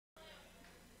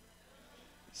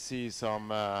see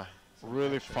some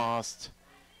really fast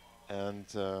and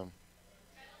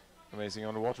amazing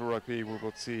underwater rugby. We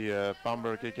will see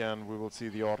Bamberg again, we will see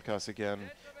the Orcas again,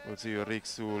 we'll see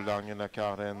Riksu, Langener,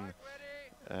 Karen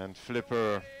and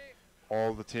Flipper.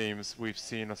 All the teams we've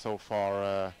seen so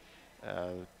far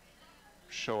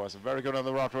show us a very good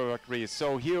underwater rugby.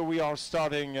 So here we are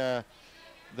starting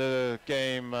the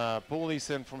game.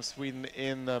 Polisen from Sweden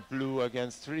in blue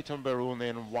against Triton Beroun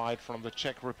in white from the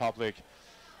Czech Republic.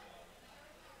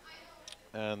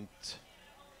 And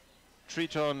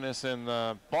Triton is in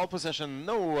ball possession.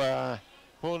 No,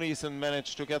 Polisen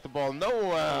managed to get the ball.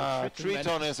 No,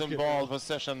 Triton is in ball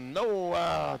possession.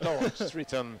 No,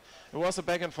 Triton. It was a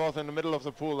back and forth in the middle of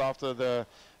the pool after the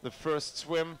first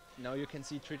swim. Now you can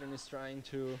see Triton is trying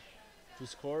to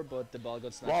score, but the ball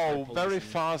got snatched. Wow, very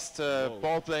fast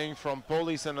ball playing from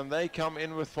Polisen, and they come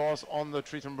in with force on the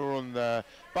Triton Beroun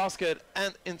basket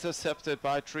and intercepted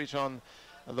by Triton.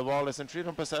 The ball is in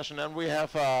Triton possession, and we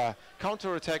have a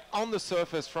counter-attack on the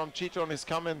surface from Triton. Is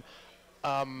coming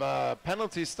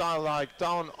penalty style, like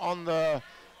down on the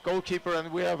goalkeeper,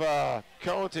 and we have a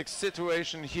chaotic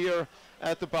situation here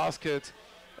at the basket.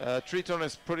 Triton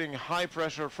is putting high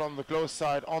pressure from the close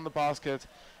side on the basket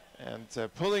and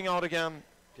pulling out again.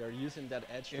 They are using that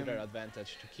edge to their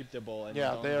advantage to keep the ball. And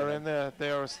yeah, they are in there.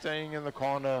 They are staying in the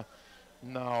corner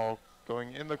now,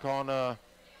 going in the corner,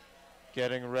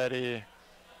 getting ready.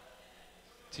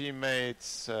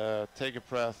 Teammates take a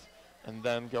breath and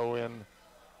then go in.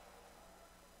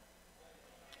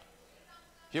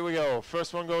 Here we go.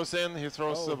 First one goes in. He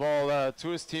throws the ball to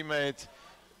his teammate,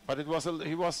 but he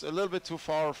was a little bit too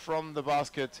far from the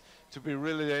basket to be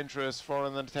really dangerous for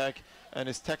an attack, and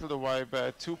is tackled away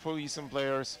by two Polisen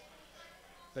players.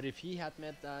 But if he had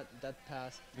made that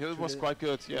pass, it was quite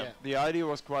good. Yeah, the idea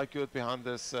was quite good behind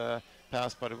this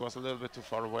pass, but it was a little bit too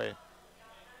far away.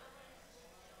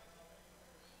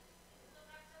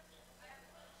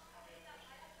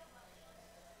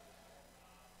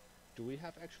 Do we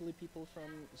have actually people from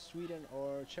Sweden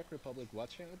or Czech Republic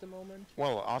watching at the moment?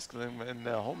 Well, ask them in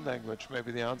their home language,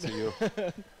 maybe they answer you.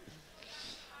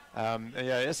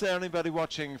 Yeah, is there anybody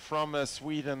watching from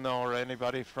Sweden or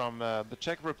anybody from the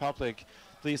Czech Republic?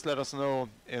 Please let us know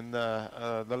in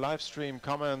the live stream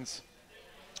comments.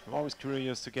 I'm always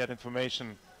curious to get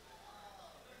information.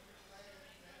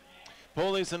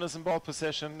 Polisen is in ball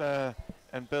possession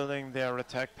and building their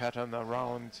attack pattern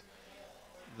around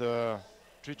the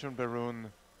Triton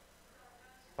Beroun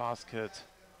basket.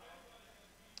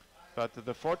 But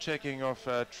the forechecking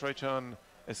of Triton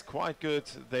is quite good.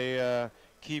 They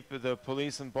keep the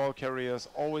Polisen ball carriers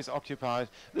always occupied.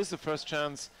 This is the first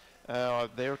chance.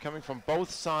 They are coming from both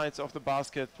sides of the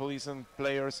basket, Polisen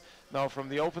players. Now from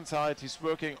the open side, he's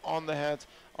working on the head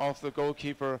of the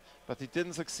goalkeeper, but he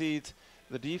didn't succeed.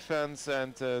 The defense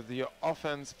and the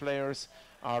offense players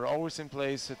are always in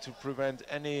place to prevent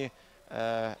any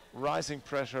rising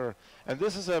pressure. And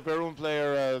this is a Beroun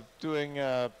player doing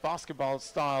basketball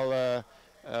style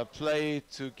play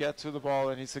to get to the ball,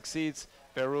 and he succeeds.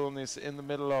 Beroun is in the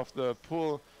middle of the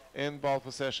pool in ball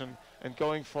possession and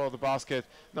going for the basket.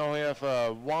 Now we have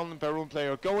one Beroun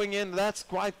player going in. That's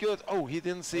quite good. Oh, he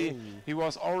didn't see. He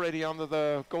was already under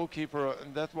the goalkeeper,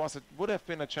 and that would have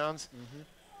been a chance.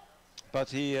 But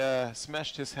he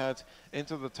smashed his head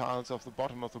into the tiles of the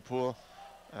bottom of the pool.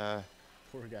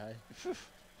 Poor guy.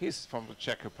 He's from the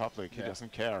Czech Republic. He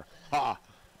doesn't care. Ha!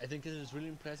 I think this is really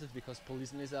impressive because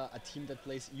Polisen is a team that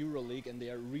plays EuroLeague and they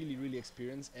are really, really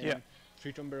experienced. And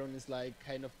Triton Beroun is like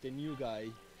kind of the new guy.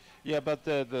 Yeah, but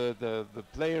the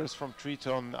players from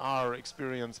Triton are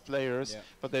experienced players,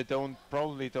 but they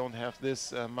probably don't have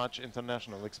this much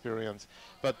international experience.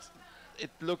 But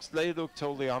they look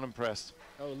totally unimpressed.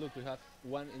 Oh, look, we have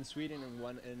one in Sweden and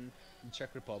one in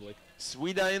Czech Republic.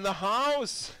 Sweden in the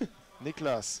house!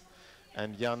 Niklas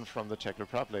and Jan from the Czech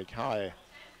Republic. Hi,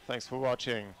 thanks for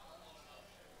watching.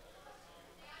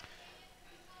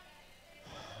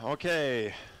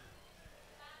 Okay,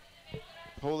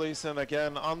 Polisen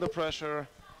again under pressure.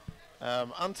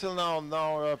 Until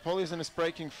now Polisen is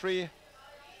breaking free.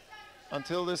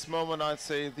 Until this moment, I'd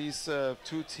say these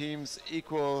two teams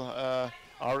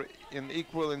are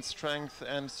equal in strength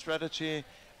and strategy.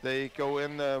 They go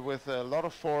in with a lot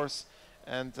of force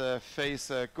and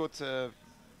face a good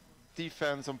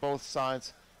defense on both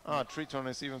sides. Triton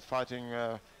is even fighting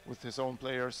with his own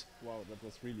players. Wow, that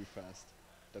was really fast,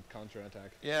 that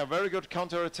counter-attack. Yeah, very good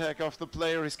counter-attack of the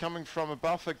player. He's coming from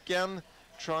above again,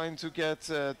 trying to get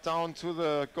down to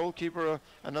the goalkeeper,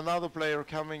 and another player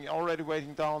coming, already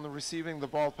waiting down, receiving the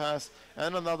ball pass,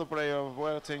 and another player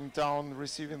waiting down,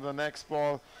 receiving the next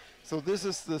ball. So this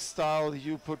is the style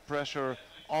you put pressure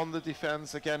on the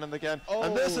defense again and again. Oh,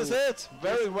 and this is it.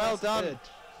 Very well done. It.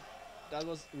 That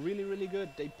was really, really good.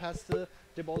 They passed the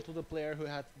ball to the player who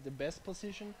had the best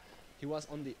position. He was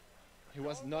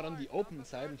not on the open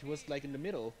side, but he was like in the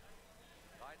middle.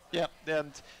 Yeah,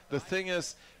 and the thing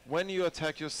is, when you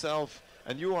attack yourself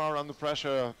and you are under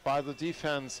pressure by the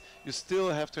defense, you still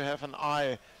have to have an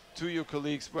eye to your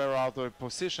colleagues where are they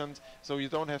positioned, so you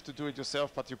don't have to do it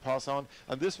yourself, but you pass on.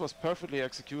 And this was perfectly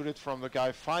executed from the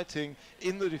guy fighting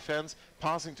in the defense,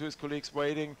 passing to his colleagues,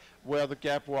 waiting where the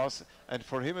gap was, and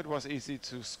for him it was easy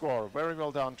to score. Very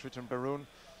well done, Triton Beroun.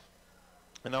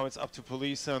 And now it's up to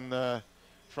Polisen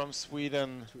from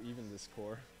Sweden to even the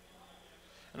score.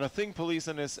 And I think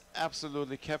Polisen is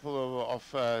absolutely capable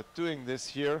of doing this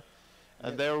here.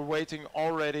 And they're waiting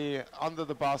already under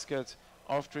the basket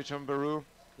of Triton Beroun.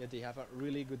 Yeah, they have a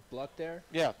really good block there.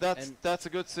 Yeah, that's a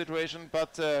good situation,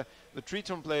 but the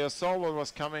Triton player saw what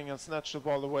was coming and snatched the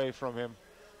ball away from him.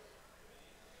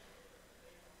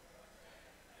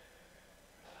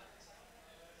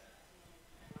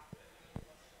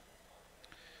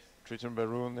 Triton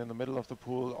Beroun in the middle of the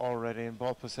pool, already in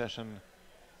ball possession.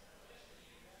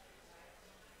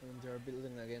 And they're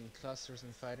building again clusters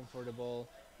and fighting for the ball,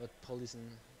 but Polisen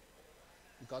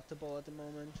got the ball at the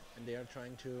moment, and they are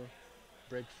trying to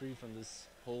break free from this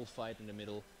whole fight in the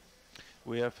middle.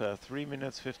 We have 3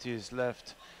 minutes 50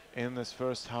 left in this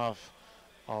first half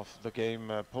of the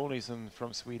game. Polisen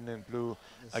from Sweden in blue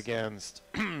against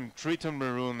Triton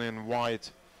Beroun in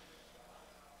white.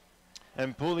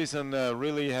 And Polisen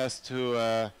really has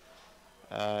to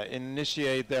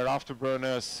initiate their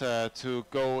afterburners to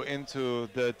go into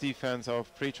the defense of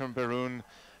Triton Beroun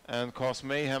and cause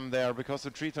mayhem there, because the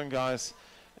Triton guys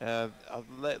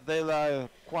they lie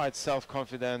quite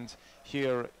self-confident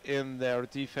here in their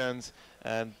defense,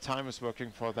 and time is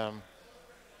working for them.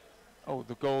 Oh,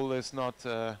 the goal is not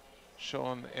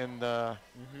shown in the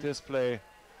display.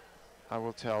 I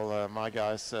will tell my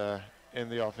guys in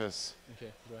the office.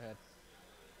 Okay, go ahead.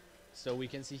 So we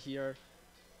can see here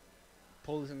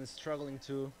Polisen is struggling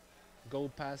to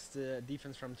go past the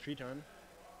defense from Triton.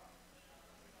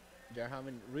 They're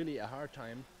having really a hard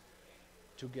time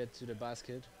to get to the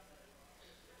basket.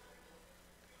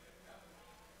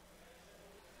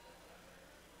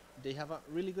 They have a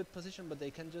really good position, but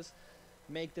they can just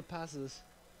make the passes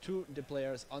to the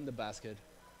players on the basket.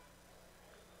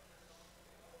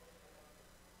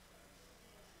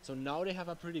 So now they have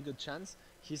a pretty good chance.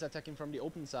 He's attacking from the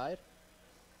open side,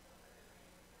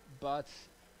 but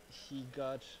he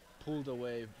got pulled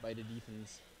away by the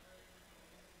defense.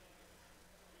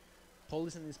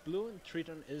 Polisen is blue and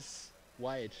Triton is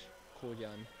white,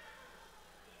 Kodian.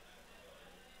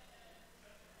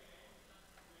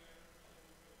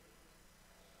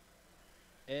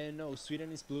 And no,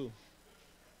 Sweden is blue.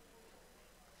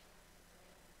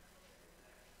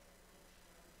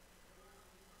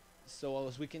 So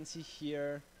as we can see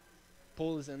here,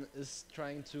 Polisen is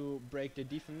trying to break the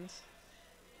defense.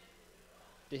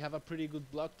 They have a pretty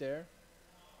good block there,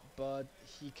 but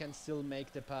he can still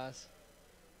make the pass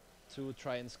to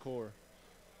try and score.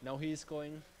 Now he's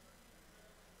trying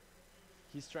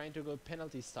to go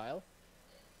penalty style,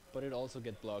 but it also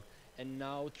get blocked. And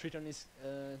now Triton is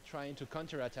trying to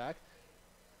counter-attack.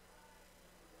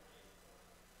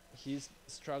 He's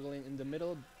struggling in the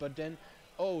middle, but then,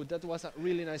 oh, that was a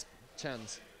really nice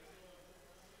chance.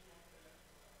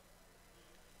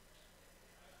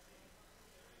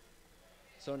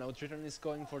 So now Triton is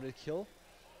going for the kill.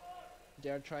 They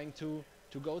are trying to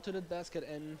go to the basket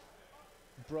and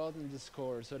broaden the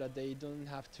score so that they don't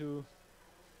have to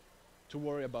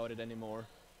worry about it anymore.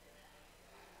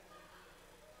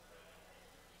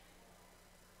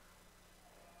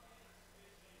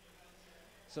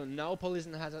 So now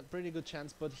Polisen has a pretty good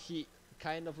chance, but he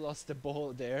kind of lost the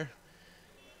ball there.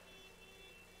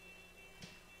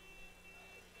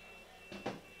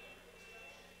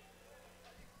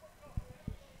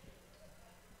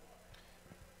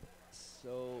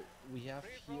 So we have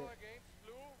here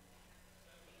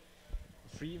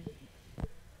free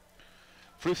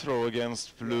throw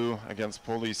against blue, against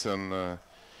Polisen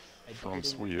from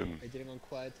Sweden. I didn't know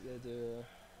quite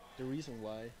the reason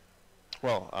why.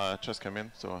 Well, I just came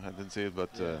in, so I didn't see it, but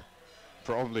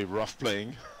probably rough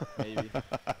playing. Maybe.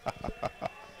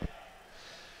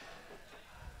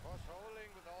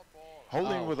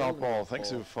 Holding without ball.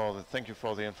 Thank you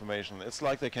for the information. It's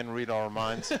like they can read our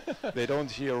minds. They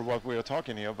don't hear what we are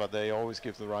talking here, but they always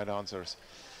give the right answers.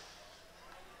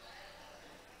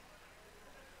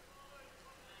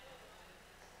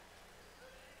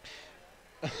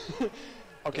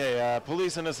 Okay,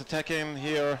 Polisen is attacking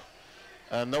here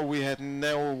No, we had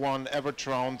no one ever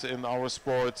drowned in our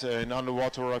sport in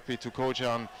underwater rugby to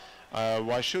Kojan.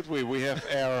 Why should we? We have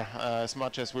air as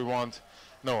much as we want.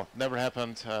 No, never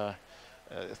happened. I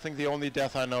think the only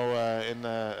death I know in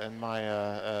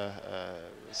my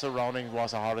surrounding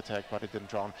was a heart attack, but it didn't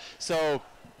drown. So,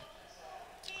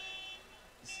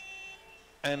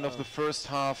 end of the first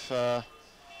half.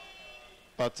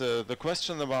 But the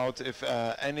question about if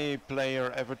any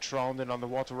player ever drowned in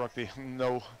underwater rugby,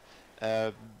 no.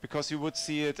 Because you would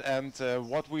see it, and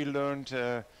what we learned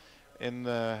in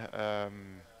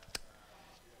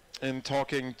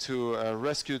talking to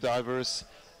rescue divers,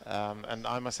 and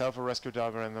I myself a rescue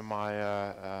diver, and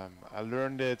I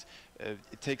learned it.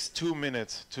 It takes 2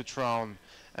 minutes to drown,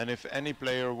 and if any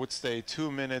player would stay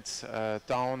 2 minutes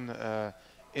down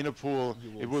in a pool,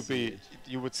 it would be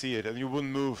you would see it, and you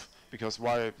wouldn't move, because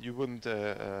why you wouldn't.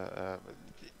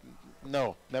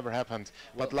 No, never happened.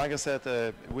 Well, but like I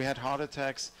said, we had heart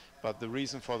attacks, but the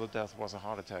reason for the death was a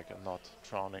heart attack and not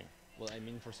drowning. well, I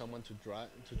mean, for someone to drown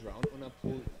on a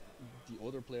pool, the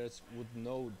other players would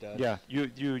know that. Yeah,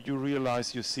 you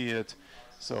realize you see it,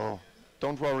 so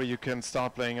don't worry. You can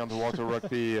start playing underwater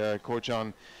rugby,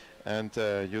 Kojan, and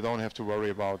you don't have to worry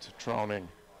about drowning.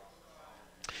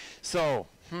 So,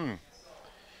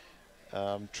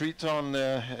 Triton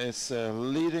is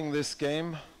leading this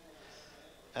game.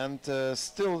 And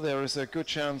still there is a good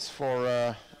chance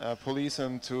for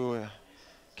Polisen to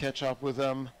catch up with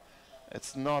them.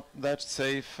 It's not that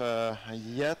safe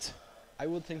yet. I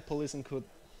would think Polisen could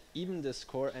even the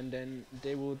score, and then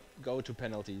they would go to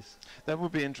penalties. That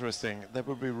would be interesting. That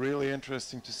would be really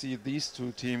interesting to see these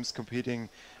two teams competing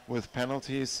with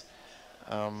penalties.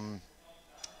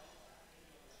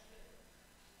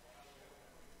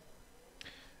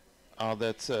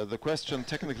 That's the question.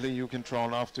 Technically, you can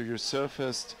drown after you're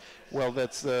surfaced. Well,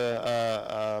 that's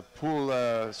the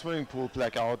swimming pool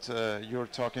blackout you're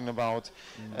talking about.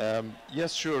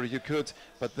 Yes, sure, you could,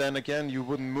 but then again, you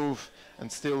wouldn't move,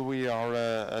 and still we are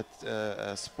at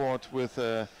a sport with.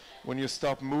 When you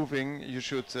stop moving, you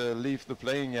should leave the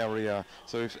playing area.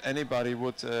 So if anybody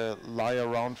would lie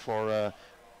around for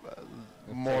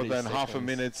more than half a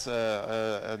minute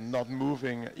not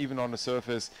moving, even on the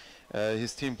surface,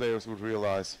 his team players would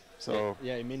realize. So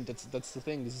yeah, I mean that's the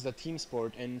thing. This is a team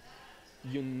sport, and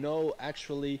you know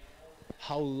actually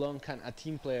how long can a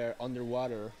team player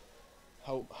underwater,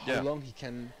 how long he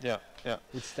can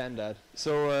withstand that.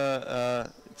 So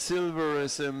Silver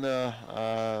is in the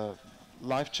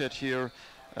live chat here,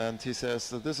 and he says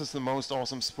that this is the most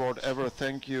awesome sport ever.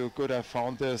 Thank you. Good, I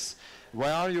found this.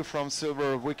 Where are you from,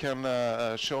 Silver? We can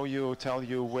show you, tell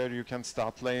you where you can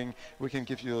start playing. We can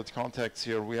give you the contacts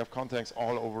here. We have contacts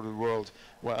all over the world,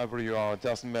 wherever you are. It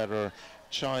doesn't matter.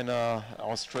 China,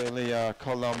 Australia,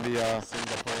 Colombia,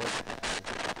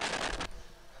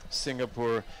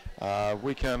 Singapore.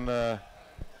 We can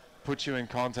put you in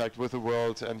contact with the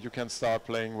world, and you can start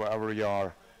playing wherever you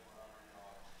are.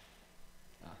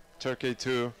 Turkey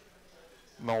too,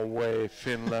 Norway,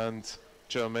 Finland,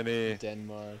 Germany,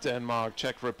 Denmark,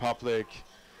 Czech Republic,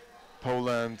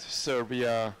 Poland,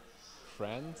 Serbia,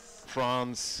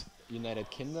 France, United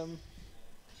Kingdom.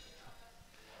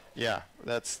 Yeah,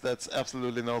 that's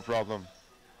absolutely no problem.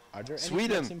 Are there any Sweden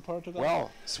clubs in Portugal?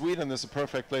 Well, Sweden is a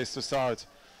perfect place to start.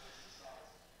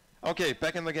 Okay,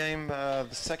 back in the game, the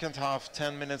second half,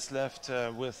 10 minutes left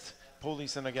with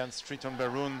Polisen against Triton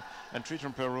Beroun, and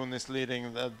Triton Beroun is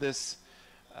leading this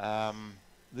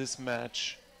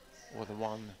match with a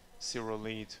 1-0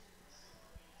 lead.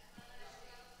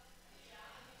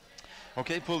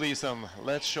 Okay, Polisen,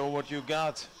 let's show what you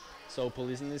got. So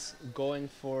Polisen is going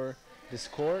for the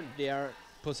score. They are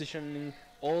positioning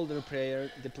all the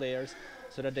players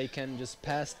so that they can just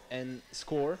pass and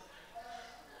score.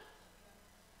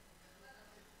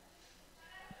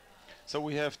 So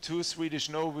we have two Swedish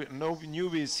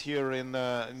newbies here in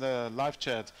the live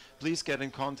chat. Please get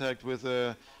in contact with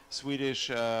the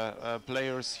Swedish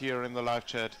players here in the live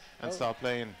chat and start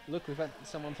playing. Look, we've had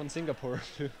someone from Singapore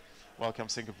too. Welcome,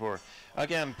 Singapore.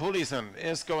 Again, Polisen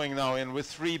is going now in with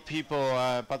 3 people,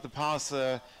 but the pass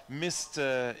missed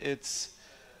its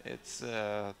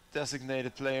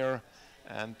designated player,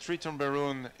 and Triton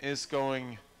Beroun is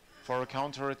going for a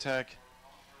counter-attack.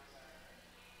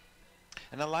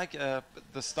 And I like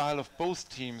the style of both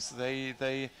teams. They're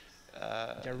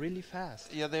really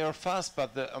fast. Yeah, they are fast,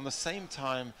 but on the same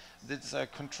time, it's a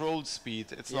controlled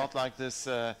speed. It's not like this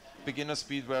beginner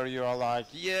speed where you are like,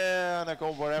 yeah, and I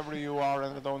go wherever you are,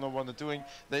 and I don't know what they're doing.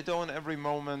 They do in every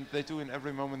moment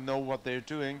know what they're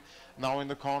doing. Now in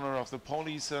the corner of the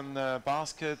Polisen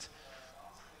basket,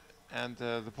 and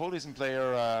the Polisen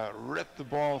player ripped the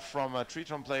ball from a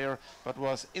Triton player, but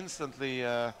was instantly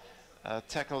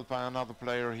tackled by another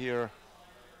player here.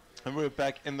 And we're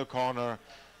back in the corner,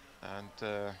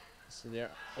 and So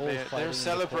they're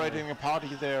celebrating a party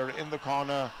there in the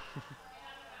corner.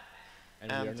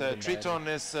 And Triton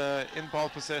is in ball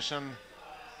possession.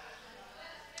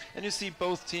 And you see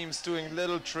both teams doing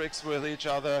little tricks with each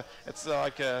other. It's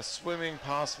like swimming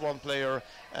past one player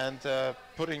and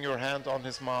putting your hand on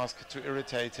his mask to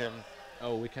irritate him.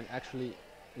 Oh, we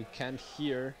can't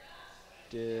hear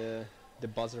the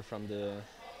buzzer from the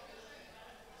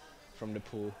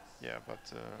pool. Yeah, but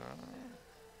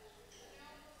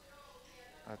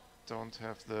I don't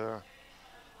have the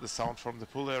sound from the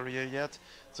pool area yet.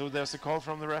 So there's a call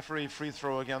from the referee, free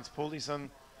throw against Polisen.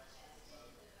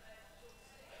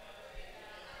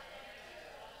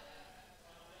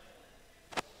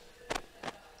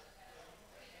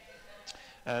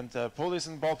 And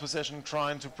Polisen ball possession,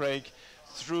 trying to break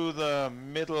through the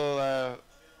middle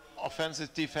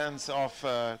offensive defense of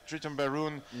Triton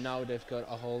Beroun. Now they've got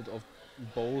a hold of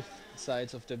both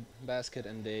sides of the basket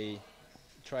and they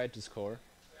tried to score.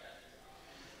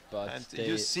 But and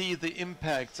you see the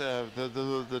impact,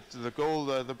 the goal,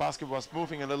 the basket was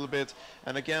moving a little bit,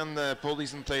 and again the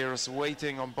Polisen players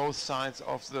waiting on both sides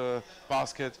of the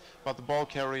basket, but the ball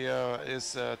carrier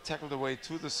is tackled away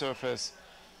to the surface.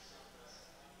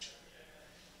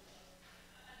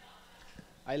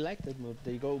 I like that move.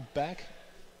 They go back.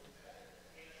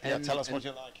 Yeah, tell us what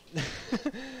you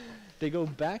like. They go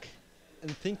back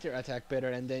and think their attack better,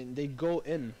 and then they go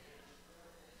in.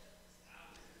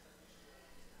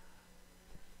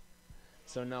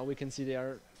 So now we can see they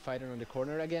are fighting on the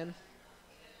corner again.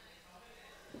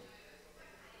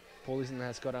 Polisen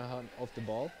has got a hand off the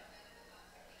ball.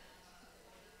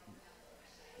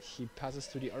 He passes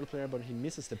to the other player, but he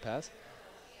misses the pass.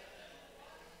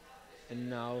 And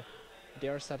now they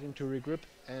are starting to regroup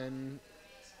and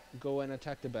go and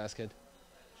attack the basket.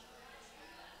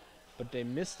 But they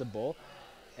miss the ball,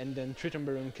 and then Triton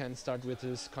Beroun can start with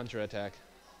his counter-attack.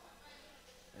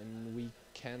 And we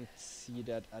can't see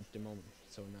that at the moment,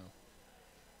 so now.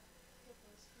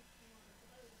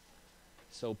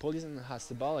 So Polisen has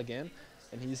the ball again,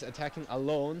 and he's attacking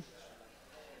alone.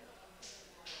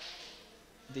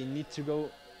 They need to go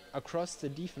across the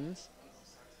defense.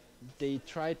 They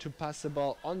try to pass the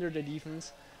ball under the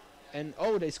defense, and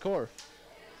oh, they score.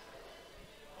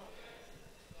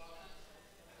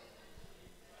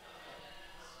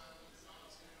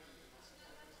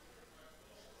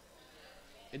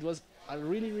 It was a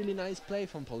really, really nice play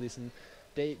from Polisen.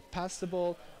 They passed the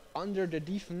ball under the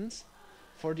defense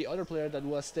for the other player that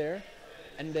was there,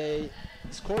 and they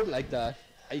scored like that.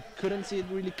 I couldn't see it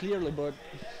really clearly, but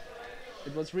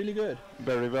it was really good.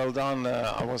 Very well done.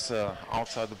 I was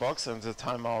outside the box, and the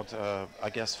timeout, I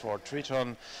guess, for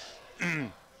Triton.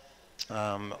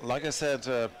 Like I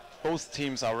said, both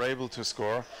teams are able to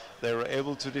score. They were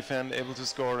able to defend, able to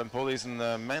score, and Polisen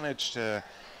managed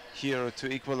here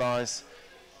to equalize.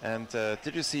 And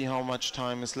did you see how much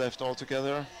time is left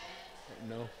altogether?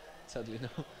 No, sadly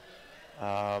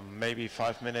no. Maybe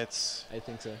 5 minutes. I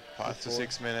think so. 5 to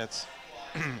 6 minutes.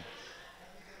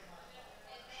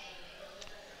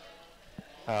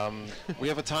 We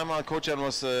have a timeout. Coach Jan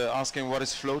was asking what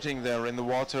is floating there in the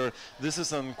water. This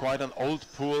is quite an old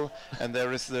pool, and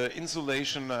there is the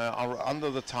insulation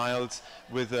under the tiles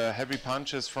with heavy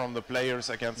punches from the players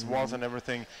against walls and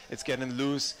everything. It's getting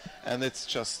loose, and it's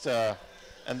just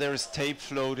and there is tape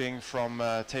floating from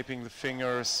taping the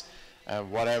fingers,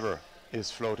 whatever is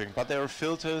floating. But there are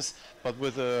filters, but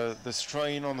with the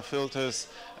strain on the filters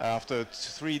after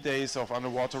 3 days of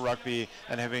underwater rugby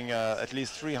and having at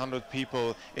least 300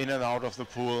 people in and out of the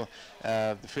pool,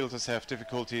 the filters have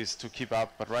difficulties to keep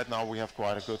up. But right now we have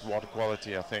quite a good water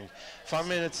quality, I think. 5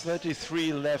 minutes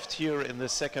 33 left here in the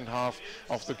second half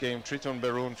of the game. Triton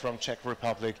Beroun from Czech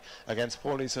Republic against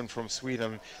Polisen from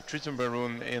Sweden. Triton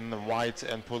Beroun in white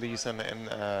and Polisen in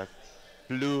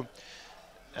blue.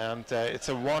 And it's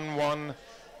a 1-1,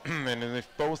 and if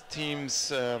both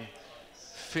teams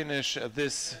finish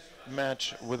this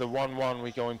match with a 1-1,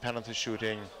 we go in penalty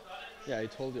shooting. Yeah, I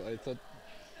told you.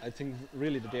 I think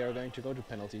really that they are going to go to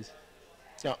penalties.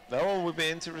 Yeah, that one would be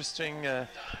interesting.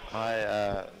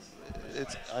 I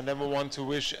never want to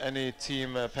wish any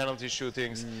team penalty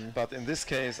shootings, but in this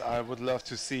case, I would love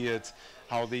to see it.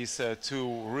 How these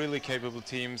two really capable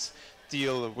teams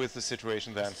deal with the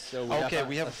situation then. So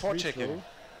we have a forechecking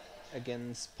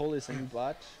against Polisen,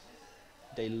 but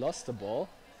they lost the ball,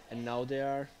 and now they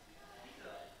are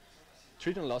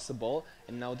Triton lost the ball,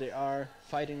 and now they are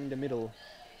fighting in the middle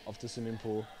of the swimming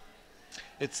pool.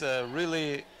 It's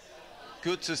really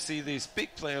good to see these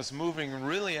big players moving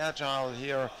really agile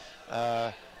here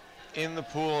in the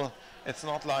pool. It's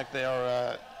not like they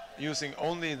are using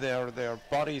only their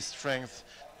body strength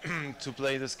to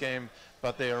play this game,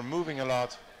 but they are moving a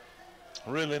lot.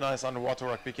 Really nice underwater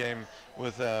rugby game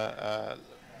with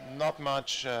not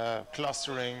much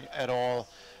clustering at all.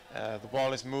 The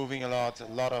ball is moving a lot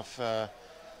of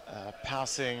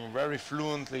passing, very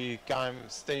fluently game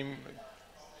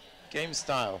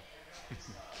style.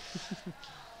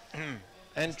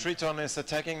 And Triton is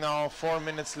attacking now, 4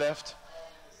 minutes left.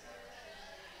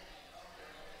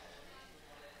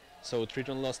 So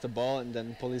Triton lost the ball and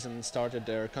then Polisen started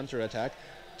their counter-attack.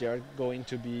 They are going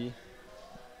to be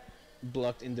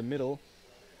blocked in the middle,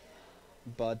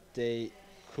 but they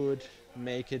could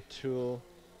make it to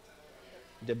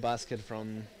the basket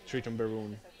from Triton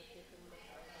Beroun.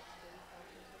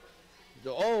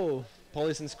 Oh,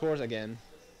 Polisen scores again.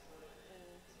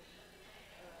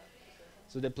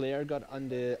 So the player got on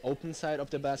the open side of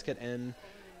the basket and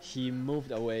he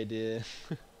moved away the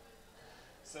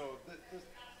So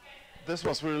this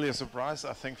was really a surprise,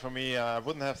 I think, for me. I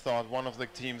wouldn't have thought one of the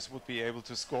teams would be able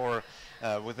to score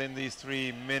within these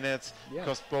 3 minutes,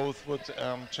 because both would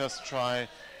just try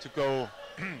to go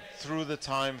through the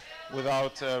time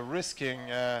without risking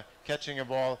catching a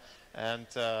ball. And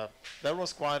that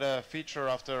was quite a feature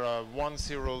after a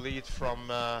 1-0 lead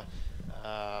from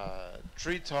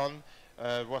Triton.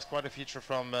 It was quite a feature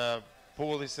from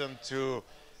Polisen to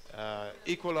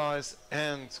equalize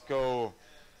and go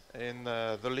in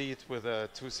the lead with a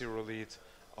 2-0 lead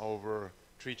over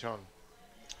Triton.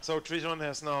 So Triton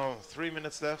has now 3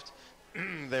 minutes left.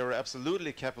 They were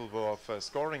absolutely capable of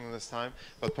scoring this time,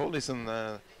 but Polisen,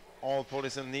 all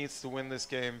Polisen needs to win this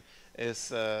game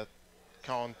is let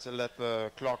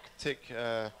the clock tick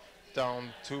down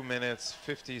 2 minutes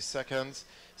 50 seconds.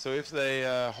 So if they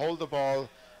hold the ball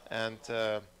and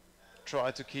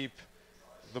try to keep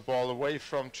the ball away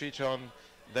from Triton,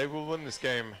 they will win this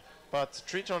game. But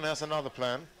Triton has another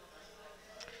plan,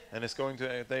 and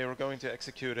they are going to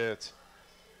execute it.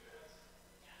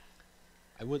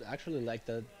 I would actually like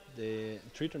that the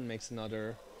Triton makes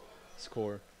another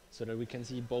score so that we can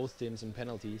see both teams in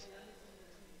penalties.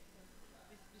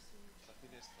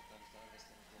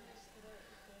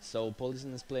 So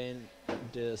Polisen is playing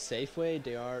the safe way.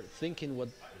 They are thinking what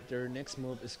their next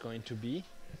move is going to be.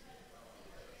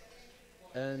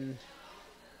 And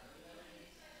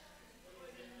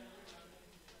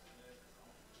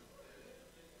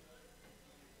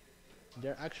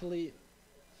they're actually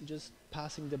just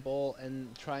passing the ball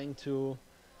and trying to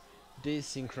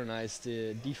desynchronize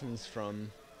the defense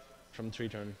from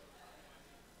Triton.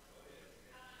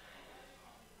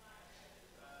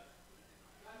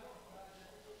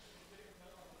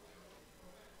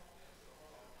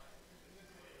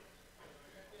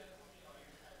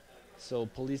 So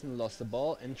Polisen lost the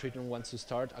ball and Triton wants to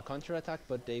start a counter-attack,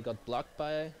 but they got blocked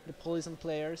by the Polisen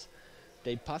players.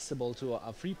 They passed the ball to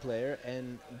a free player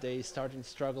and they started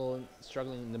struggling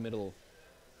in the middle.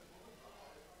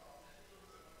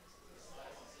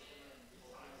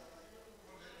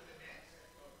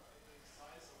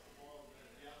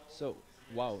 So,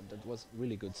 wow, that was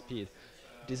really good speed.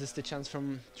 This is the chance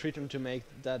from Triton to make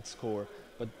that score,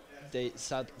 but they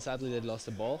sadly they lost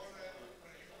the ball.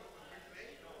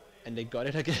 And they got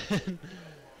it again.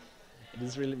 It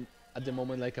is really at the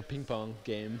moment like a ping pong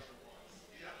game.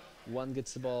 One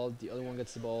gets the ball, the other one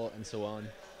gets the ball, and so on.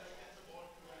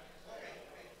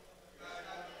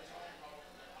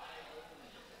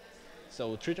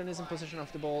 So Triton is in possession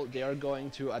of the ball. They are going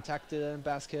to attack the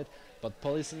basket, but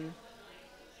Polisen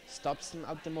stops them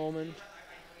at the moment.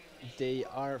 They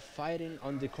are fighting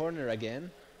on the corner again.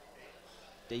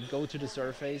 They go to the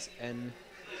surface and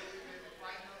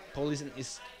Polisen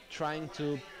is trying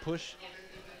to push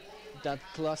that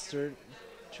cluster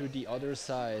to the other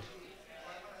side.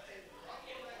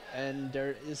 And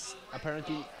there is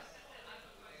apparently...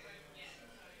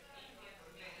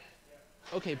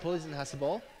 Okay, Polisen has the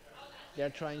ball. They are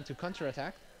trying to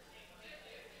counter-attack.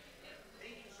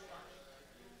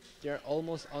 They are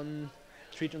almost on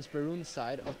Triton Beroun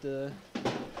side of the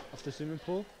swimming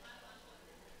pool.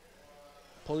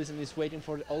 Polisen is waiting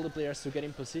for all the players to get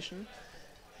in position,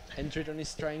 and Triton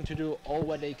is trying to do all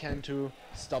what they can to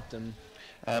stop them.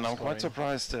 And I'm quite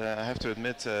surprised, I have to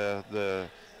admit,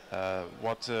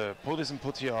 what Polisen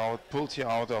pulled you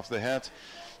out of the head.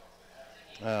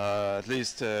 At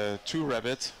least 2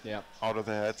 rabbits out of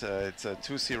the head. It's a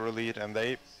 2-0 lead, and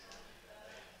they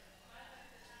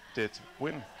did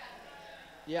win.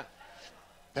 Yeah.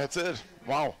 That's it.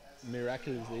 Wow.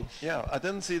 Miraculously. Yeah, I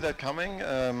didn't see that coming.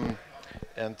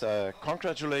 And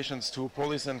congratulations to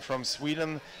Polisen from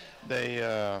Sweden.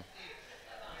 They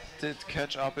did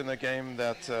catch up in a game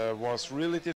that was really